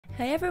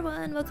Hi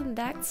everyone, welcome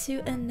back to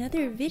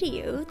another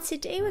video.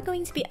 Today we're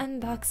going to be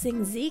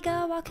unboxing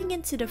Zsiga Walking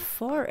into the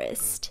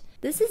Forest.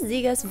 This is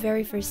Zsiga's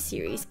very first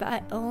series, but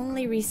I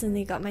only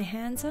recently got my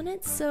hands on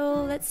it,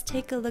 so let's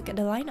take a look at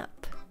the lineup.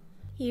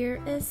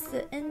 Here is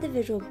the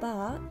individual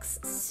box.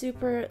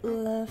 Super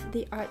love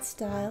the art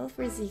style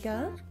for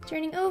Zsiga.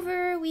 Turning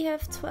over, we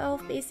have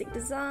 12 basic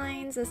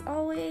designs as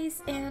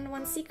always, and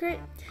one secret.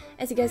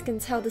 As you guys can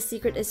tell, the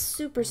secret is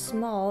super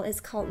small. It's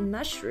called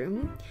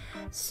Mushroom.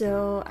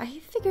 So I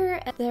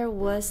figure if there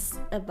was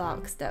a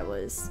box that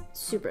was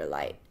super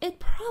light, it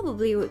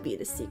probably would be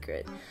the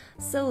secret.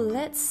 So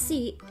let's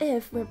see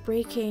if we're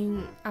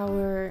breaking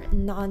our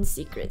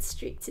non-secret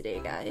streak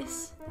today,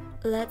 guys.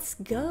 Let's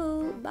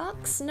go!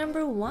 Box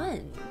number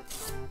 1.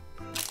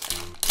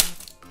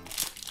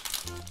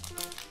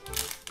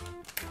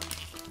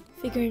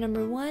 Figure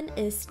number 1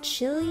 is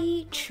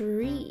Chili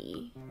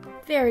Tree.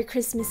 Very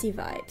Christmassy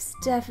vibes.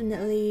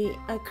 Definitely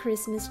a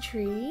Christmas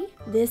tree.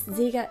 This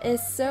Zsiga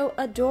is so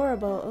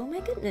adorable. Oh my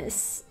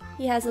goodness.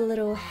 He has a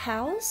little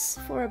house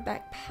for a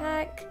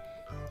backpack.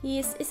 He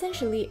is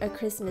essentially a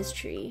Christmas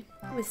tree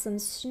with some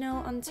snow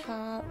on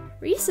top.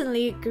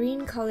 Recently,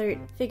 green colored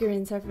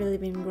figurines have really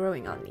been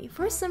growing on me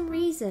for some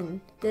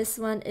reason. This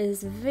one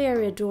is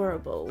very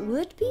adorable.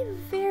 Would be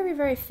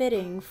very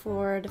fitting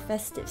for the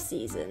festive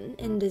season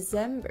in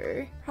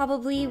December.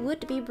 Probably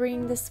would be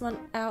bringing this one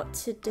out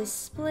to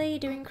display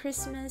during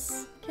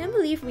Christmas. Can't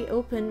believe we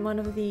opened one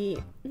of the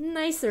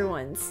nicer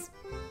ones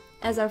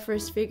as our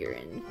first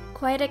figurine.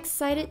 Quite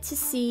excited to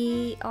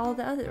see all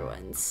the other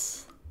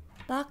ones.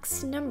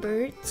 Box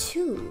number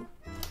 2.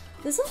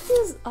 This one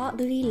feels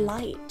oddly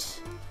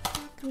light,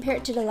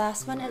 compared to the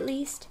last one at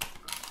least.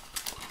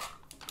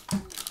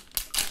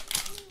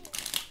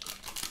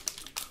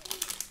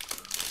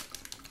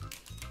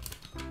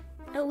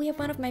 Oh, we have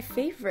one of my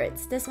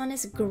favorites. This one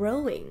is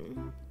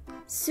Growing.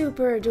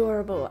 Super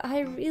adorable.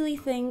 I really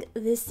think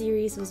this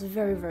series was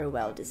very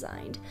well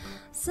designed.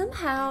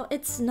 Somehow,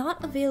 it's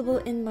not available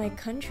in my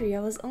country.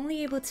 I was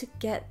only able to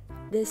get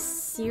this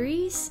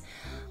series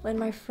when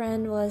my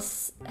friend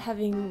was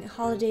having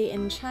holiday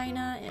in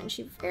China, and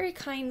she very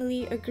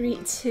kindly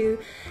agreed to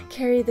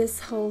carry this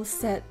whole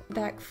set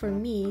back for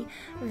me.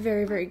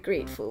 Very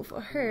grateful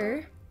for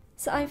her.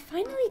 So I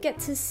finally get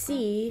to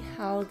see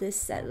how this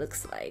set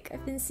looks like.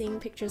 I've been seeing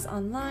pictures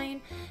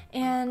online,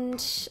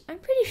 and I'm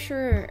pretty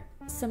sure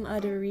some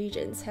other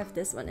regions have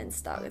this one in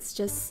stock. It's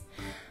just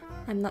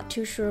I'm not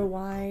too sure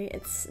why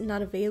it's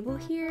not available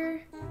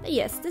here. But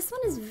yes, this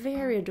one is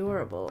very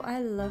adorable. I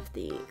love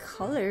the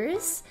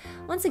colors.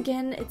 Once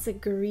again, it's a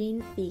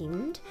green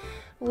themed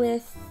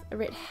with a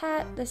red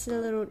hat. There's a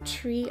little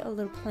tree, a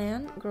little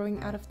plant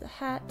growing out of the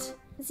hat.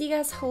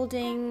 Zsiga's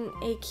holding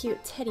a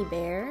cute teddy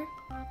bear.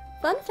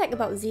 Fun fact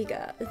about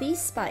Zsiga,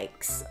 these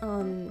spikes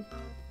on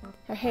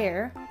her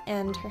hair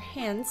and her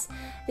hands,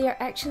 they are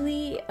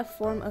actually a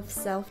form of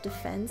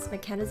self-defense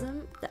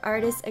mechanism. The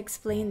artist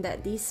explained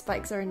that these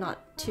spikes are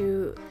not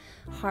to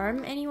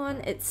harm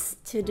anyone, it's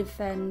to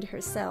defend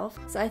herself.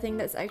 So I think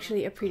that's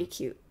actually a pretty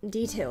cute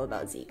detail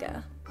about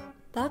Zsiga.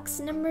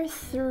 Box number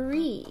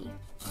 3.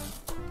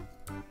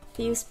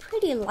 Feels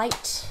pretty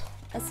light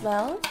as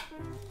well.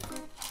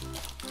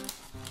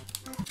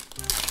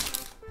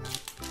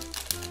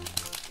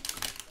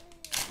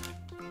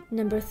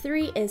 Number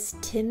 3 is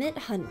Timid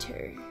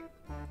Hunter.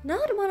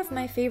 Not one of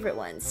my favorite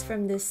ones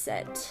from this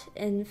set.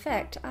 In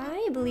fact,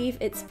 I believe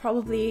it's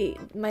probably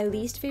my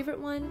least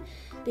favorite one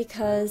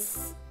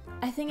because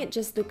I think it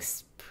just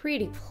looks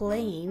pretty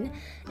plain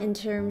in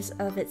terms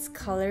of its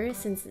color,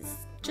 since it's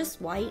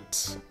just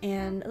white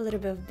and a little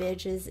bit of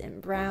beiges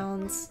and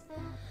browns.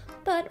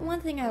 But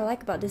one thing I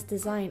like about this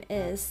design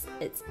is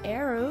its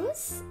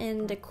arrows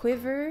and the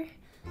quiver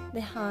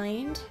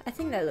behind. I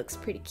think that looks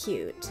pretty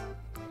cute.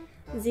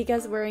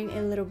 Zsiga's wearing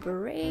a little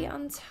beret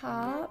on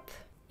top,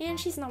 and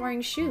she's not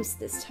wearing shoes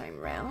this time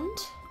around.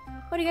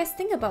 What do you guys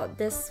think about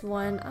this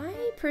one?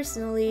 I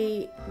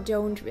personally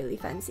don't really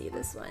fancy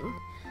this one.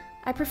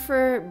 I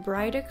prefer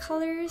brighter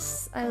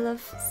colors. I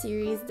love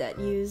series that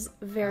use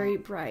very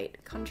bright,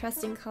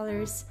 contrasting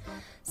colors.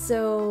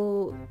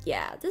 So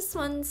yeah, this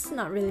one's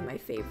not really my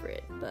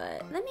favorite,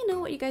 but let me know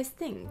what you guys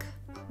think.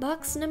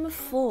 Box number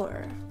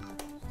 4.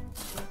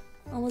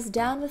 Almost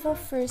done with our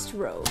first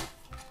row.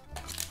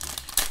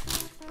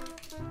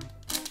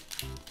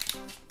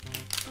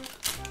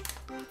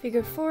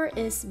 Figure 4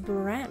 is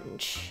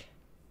Branch.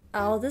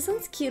 Oh, this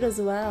one's cute as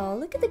well.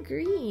 Look at the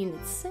green,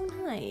 it's so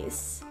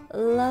nice.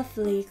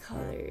 Lovely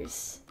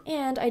colors.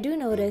 And I do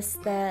notice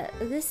that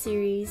this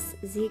series,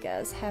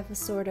 Zsiga's, have a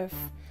sort of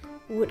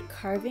wood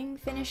carving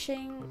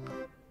finishing.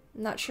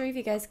 Not sure if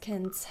you guys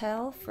can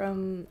tell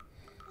from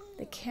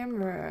the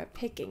camera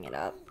picking it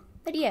up.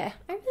 But yeah,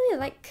 I really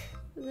like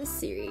this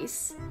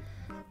series.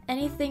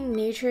 Anything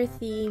nature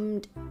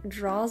themed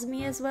draws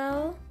me as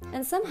well.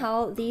 And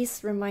somehow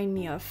these remind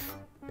me of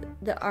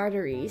the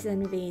arteries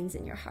and veins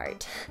in your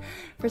heart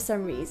for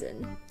some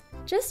reason.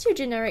 Just your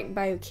generic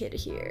bio kit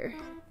here.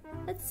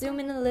 Let's zoom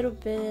in a little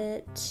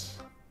bit.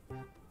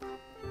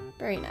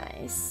 Very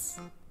nice.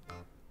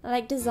 I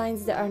like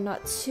designs that are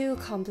not too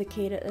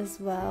complicated as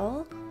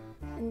well.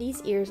 And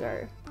these ears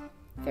are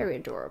very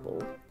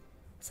adorable.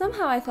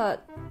 Somehow I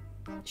thought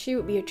she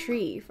would be a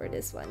tree for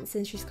this one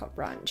since she's called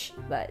Branch,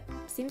 but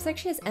seems like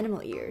she has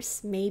animal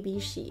ears. Maybe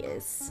she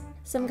is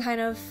some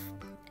kind of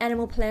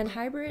animal plant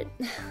hybrid.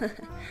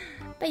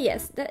 But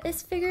yes, that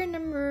is figure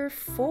number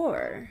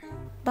 4.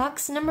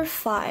 Box number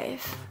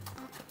 5.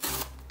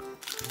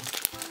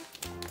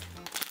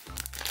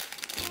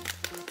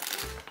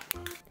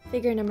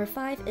 Figure number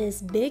 5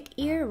 is Big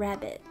Ear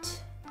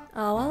Rabbit.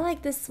 Oh, I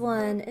like this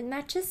one. It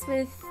matches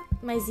with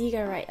my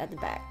Zsiga right at the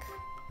back.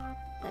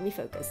 Let me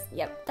focus.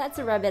 Yep, that's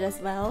a rabbit as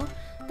well.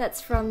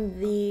 That's from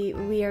the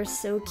We Are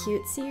So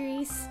Cute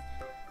series.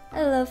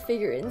 I love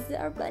figurines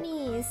that are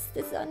bunnies.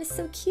 This one is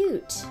so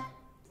cute.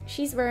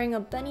 She's wearing a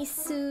bunny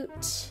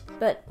suit,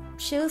 but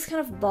she looks kind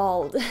of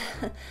bald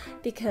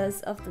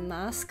because of the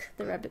mask,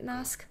 the rabbit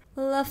mask.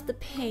 Love the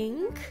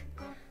pink.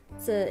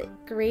 It's a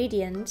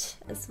gradient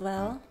as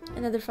well.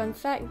 Another fun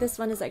fact, this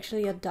one is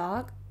actually a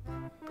dog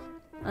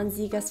on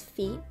Zsiga's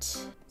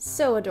feet.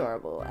 So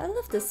adorable. I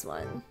love this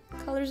one.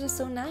 Colors are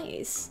so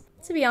nice.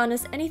 To be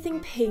honest,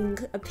 anything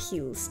pink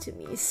appeals to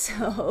me,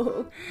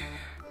 so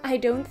I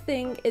don't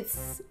think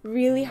it's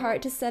really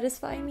hard to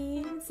satisfy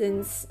me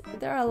since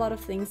there are a lot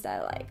of things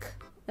that I like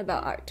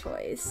about art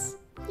toys.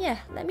 Yeah,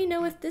 let me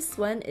know if this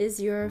one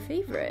is your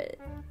favorite.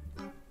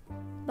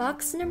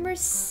 Box number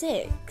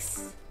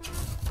 6.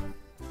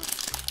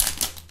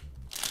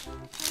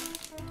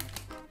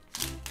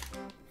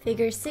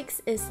 Figure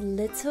 6 is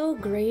Little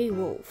Grey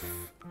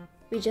Wolf.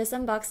 We just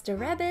unboxed a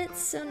rabbit,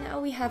 so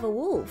now we have a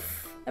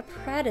wolf, a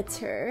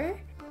predator.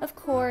 Of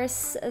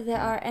course,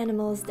 there are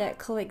animals that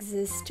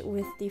coexist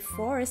with the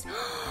forest.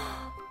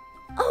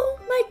 Oh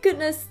my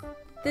goodness!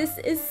 This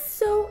is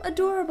so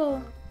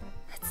adorable!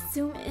 Let's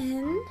zoom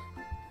in.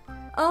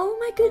 Oh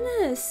my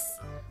goodness!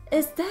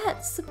 Is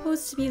that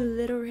supposed to be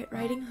Little Red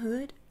Riding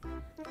Hood?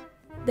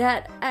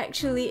 That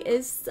actually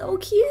is so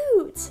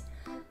cute!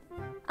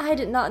 I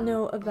did not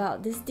know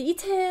about this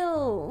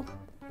detail!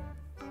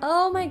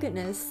 Oh my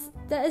goodness,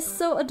 that is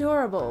so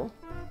adorable.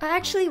 I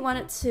actually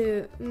wanted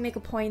to make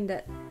a point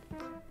that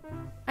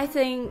I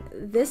think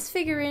this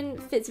figurine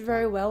fits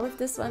very well with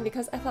this one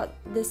because I thought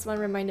this one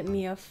reminded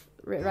me of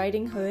Red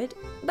Riding Hood.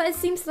 But it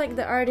seems like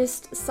the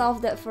artist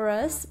solved that for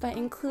us by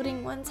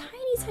including one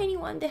tiny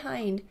one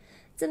behind.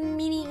 It's a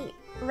mini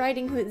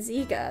Riding Hood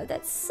Zsiga.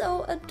 That's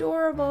so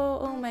adorable.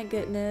 Oh my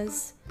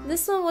goodness.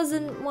 This one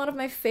wasn't one of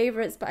my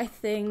favorites, but I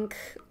think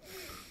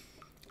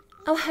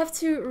I'll have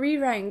to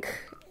re-rank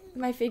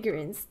my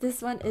figurines.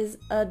 This one is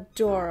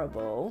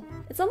adorable.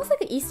 It's almost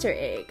like an Easter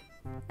egg.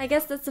 I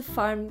guess that's the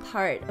fun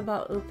part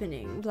about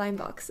opening blind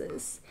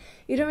boxes.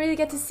 You don't really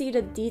get to see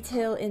the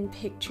detail in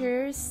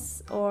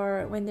pictures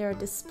or when they're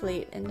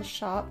displayed in the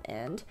shop,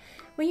 and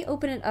when you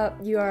open it up,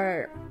 you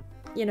are,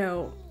 you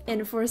know,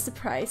 in for a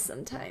surprise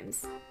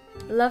sometimes.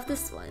 Love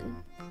this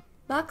one.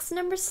 Box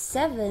number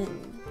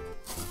 7.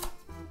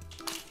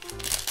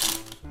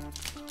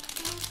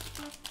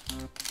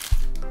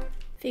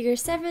 Figure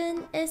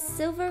 7 is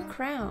Silver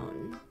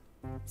Crown.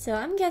 So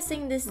I'm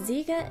guessing this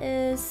Zsiga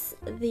is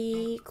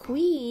the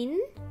queen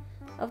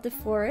of the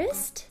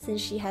forest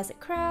since she has a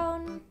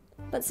crown.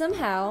 But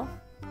somehow,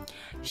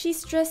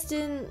 she's dressed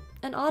in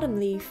an autumn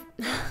leaf.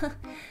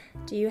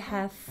 Do you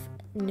have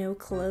no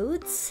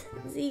clothes,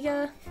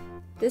 Zsiga?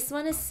 This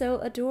one is so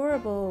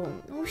adorable.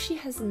 Oh, she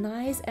has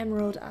nice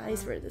emerald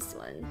eyes for this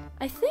one.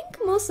 I think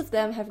most of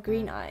them have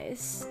green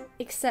eyes,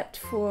 except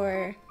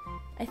for,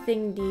 I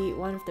think, the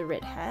one with the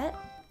red hat.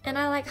 And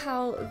I like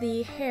how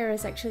the hair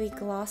is actually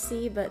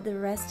glossy, but the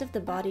rest of the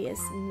body is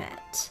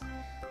matte.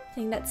 I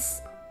think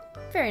that's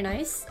very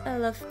nice. I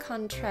love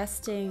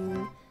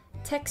contrasting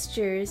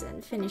textures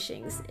and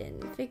finishings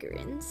in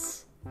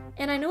figurines.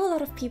 And I know a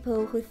lot of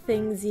people who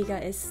think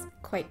Zsiga is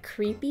quite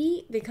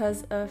creepy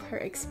because of her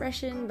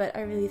expression, but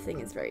I really think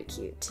it's very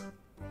cute.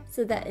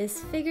 So that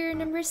is figure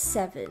number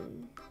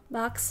 7.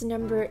 Box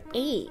number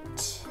 8.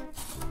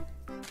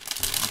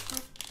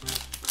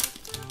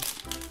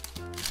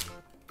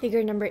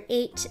 Figure number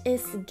 8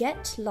 is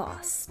Get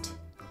Lost.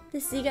 The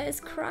Zsiga is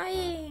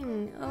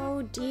crying!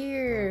 Oh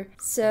dear.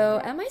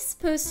 So am I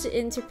supposed to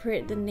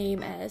interpret the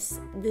name as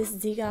this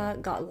Zsiga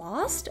got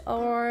lost?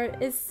 Or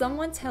is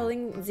someone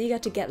telling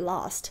Zsiga to get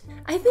lost?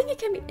 I think it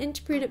can be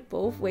interpreted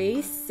both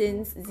ways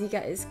since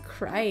Zsiga is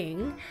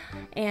crying,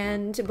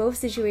 and both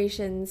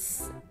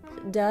situations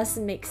does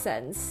make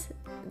sense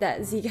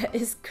that Zsiga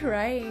is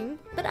crying.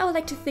 But I would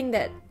like to think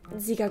that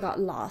Zsiga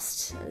got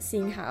lost,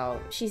 seeing how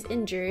she's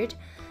injured.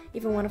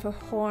 Even one of her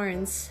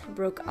horns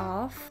broke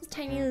off.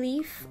 Tiny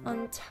leaf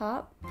on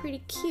top,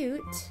 pretty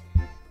cute.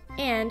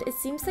 And it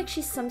seems like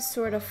she's some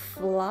sort of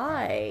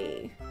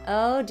fly.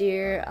 Oh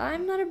dear,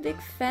 I'm not a big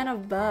fan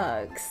of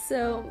bugs,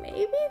 so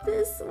maybe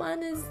this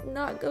one is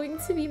not going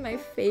to be my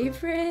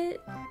favorite.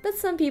 But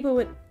some people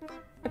would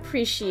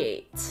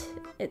appreciate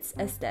its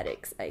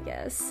aesthetics, I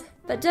guess.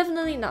 But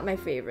definitely not my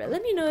favorite.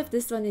 Let me know if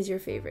this one is your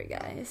favorite,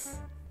 guys.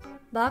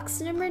 Box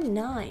number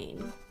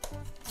 9.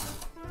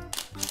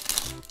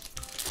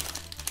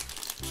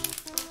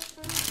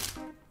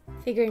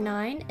 Figure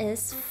 9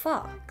 is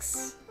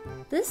Fox.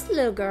 This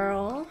little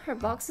girl, her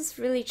box is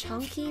really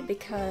chunky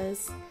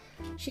because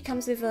she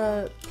comes with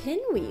a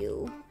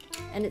pinwheel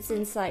and it's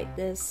inside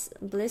this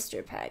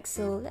blister pack.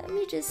 So let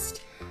me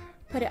just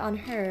put it on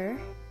her.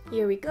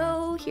 Here we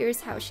go,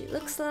 here's how she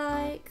looks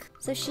like.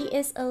 So she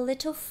is a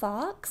little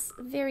fox,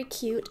 very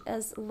cute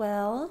as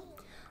well.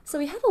 So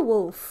we have a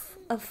wolf,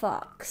 a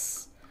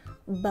fox,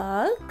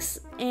 bugs,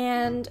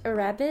 and a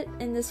rabbit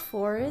in this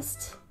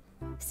forest.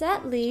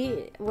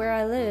 Sadly, where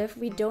I live,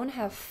 we don't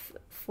have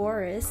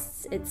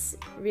forests. It's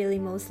really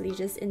mostly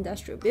just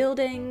industrial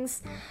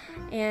buildings,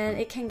 and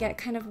it can get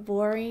kind of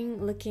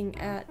boring looking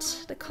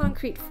at the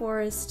concrete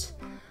forest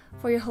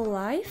for your whole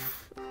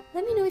life.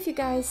 Let me know if you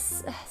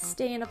guys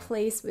stay in a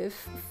place with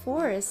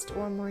forest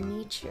or more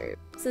nature.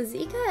 So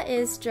Zsiga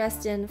is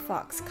dressed in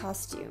fox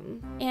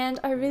costume, and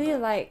I really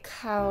like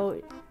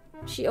how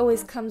she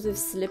always comes with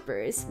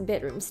slippers,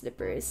 bedroom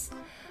slippers.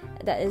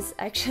 That is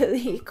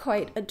actually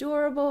quite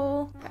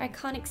adorable. Her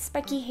iconic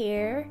spiky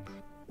hair.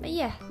 But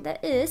yeah,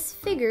 that is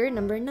figure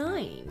number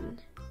 9.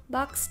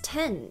 Box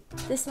 10.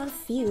 This one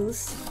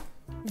feels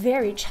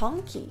very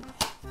chunky,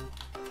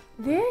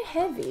 very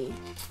heavy.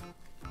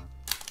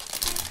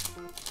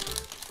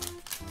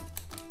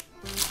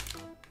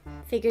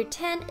 Figure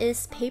 10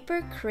 is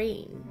Paper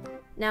Crane.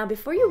 Now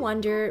before you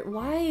wonder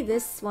why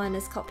this one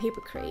is called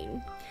Paper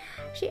Crane,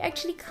 she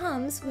actually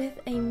comes with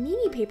a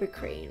mini paper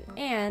crane,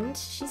 and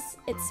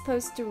it's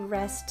supposed to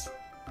rest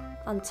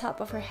on top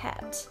of her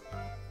hat.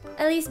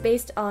 At least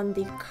based on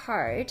the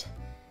card.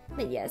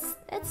 But yes,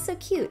 that's so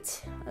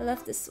cute. I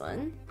love this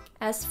one.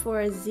 As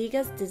for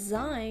Zsiga's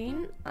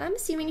design, I'm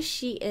assuming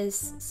she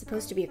is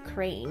supposed to be a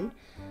crane.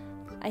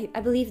 I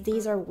believe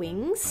these are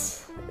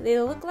wings. They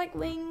look like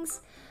wings,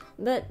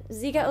 but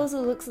Zsiga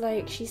also looks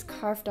like she's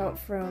carved out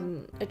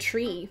from a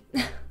tree.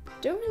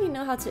 Don't really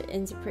know how to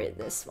interpret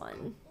this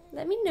one.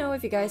 Let me know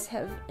if you guys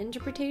have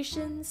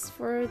interpretations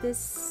for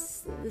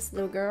this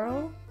little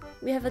girl.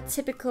 We have a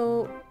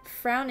typical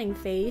frowning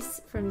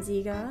face from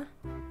Zsiga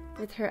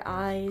with her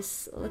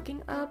eyes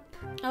looking up.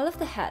 I love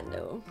the hat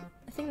though.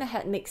 I think the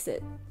hat makes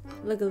it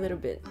look a little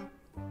bit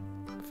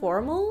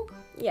formal.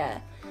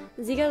 Yeah,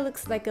 Zsiga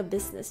looks like a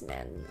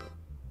businessman.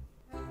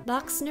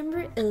 Box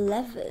number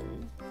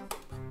 11.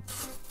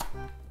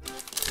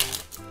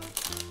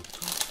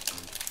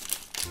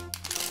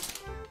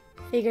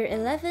 Figure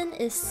 11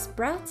 is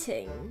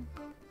Sprouting.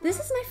 This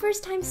is my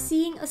first time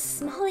seeing a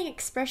smiling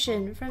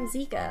expression from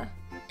Zsiga.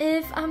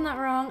 If I'm not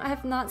wrong, I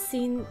have not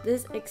seen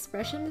this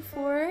expression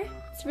before.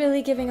 It's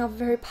really giving off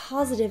very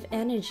positive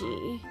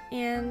energy,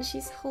 and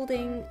she's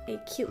holding a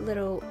cute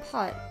little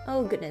pot.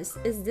 Oh goodness,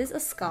 is this a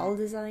skull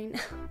design?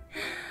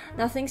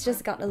 Now things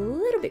just got a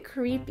little bit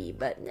creepy,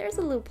 but there's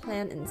a little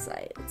plant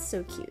inside. It's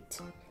so cute.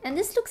 And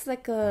this looks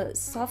like a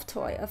soft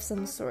toy of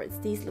some sorts.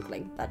 These look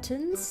like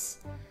buttons,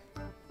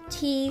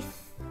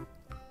 teeth,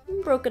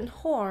 broken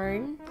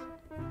horn.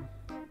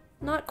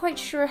 Not quite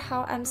sure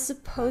how I'm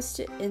supposed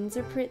to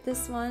interpret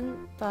this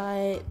one,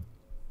 but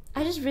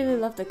I just really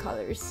love the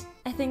colors.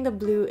 I think the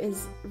blue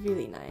is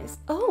really nice.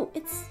 Oh,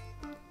 it's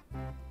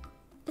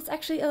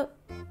actually a...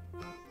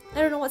 I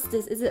don't know what's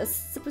this. Is it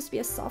supposed to be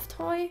a soft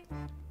toy?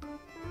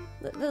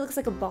 That looks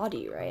like a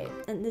body, right?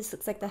 And this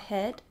looks like the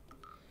head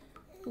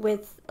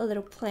with a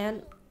little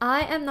plant.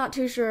 I am not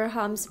too sure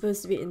how I'm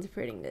supposed to be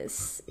interpreting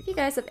this. If you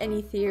guys have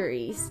any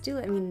theories, do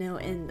let me know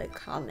in the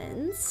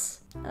comments.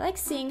 I like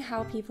seeing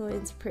how people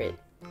interpret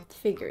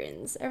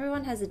figurines.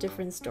 Everyone has a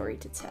different story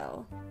to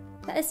tell.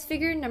 That is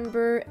figure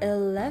number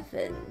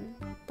 11.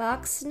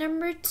 Box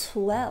number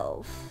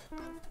 12.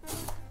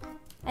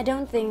 I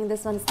don't think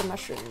this one's the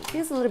mushroom. It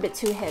feels a little bit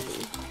too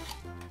heavy.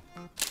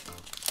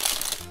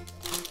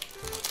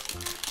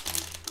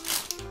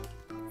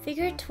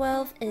 Figure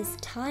 12 is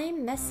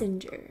Time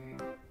Messenger.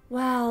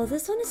 Wow,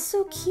 this one is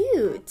so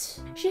cute.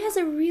 She has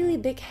a really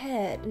big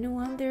head. No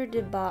wonder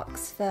the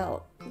box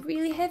felt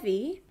really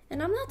heavy.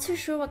 And I'm not too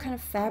sure what kind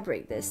of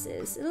fabric this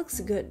is. It looks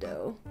good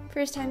though.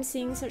 First time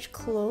seeing such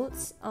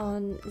clothes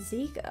on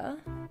Zsiga.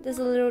 There's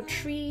a little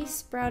tree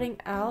sprouting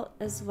out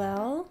as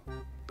well.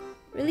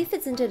 Really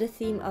fits into the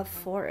theme of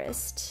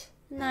forest.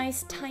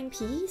 Nice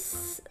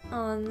timepiece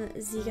on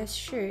Zsiga's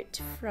shirt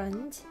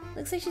front.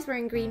 Looks like she's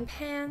wearing green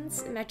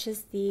pants. It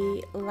matches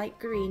the light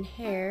green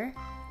hair.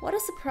 What a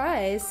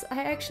surprise!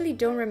 I actually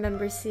don't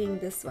remember seeing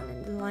this one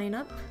in the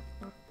lineup.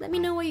 Let me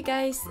know what you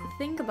guys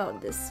think about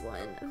this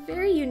one. A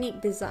very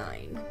unique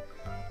design.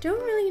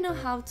 Don't really know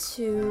how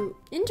to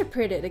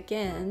interpret it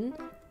again,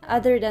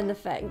 other than the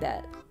fact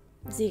that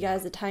Zsiga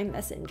is a time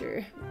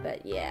messenger.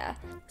 But yeah.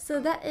 So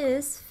that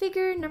is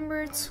figure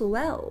number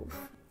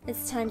 12.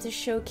 It's time to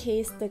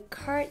showcase the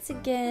cards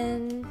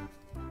again.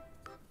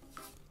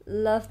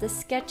 Love the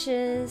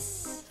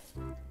sketches.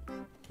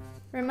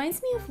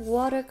 Reminds me of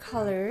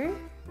watercolor.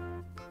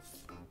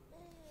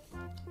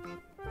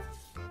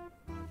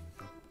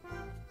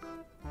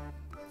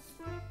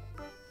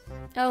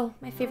 Oh,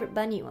 my favorite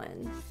bunny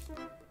one.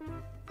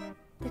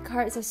 The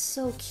cards are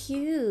so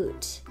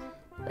cute.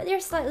 but they're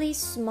slightly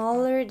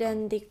smaller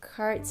than the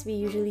cards we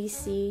usually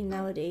see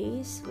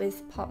nowadays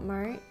with Pop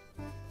Mart,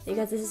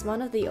 because this is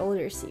one of the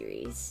older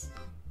series.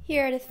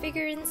 Here are the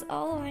figurines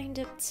all lined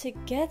up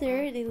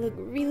together. They look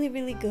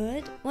really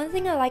good. One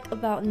thing I like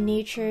about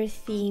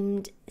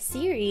nature-themed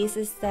series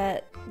is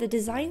that the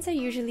designs are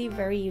usually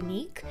very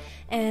unique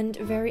and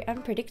very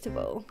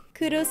unpredictable.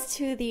 Kudos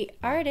to the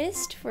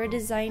artist for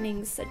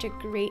designing such a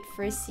great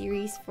first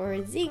series for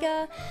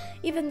Zsiga,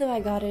 even though I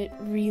got it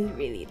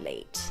really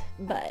late.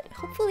 But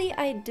hopefully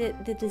I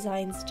did the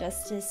designs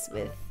justice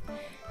with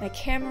my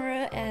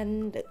camera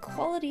and the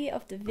quality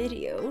of the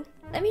video.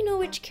 Let me know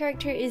which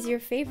character is your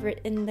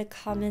favorite in the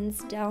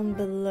comments down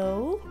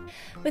below.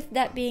 With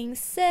that being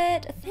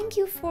said, thank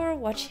you for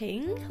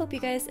watching. Hope you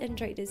guys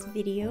enjoyed this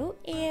video,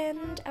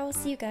 and I will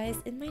see you guys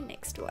in my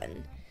next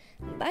one.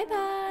 Bye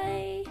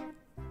bye!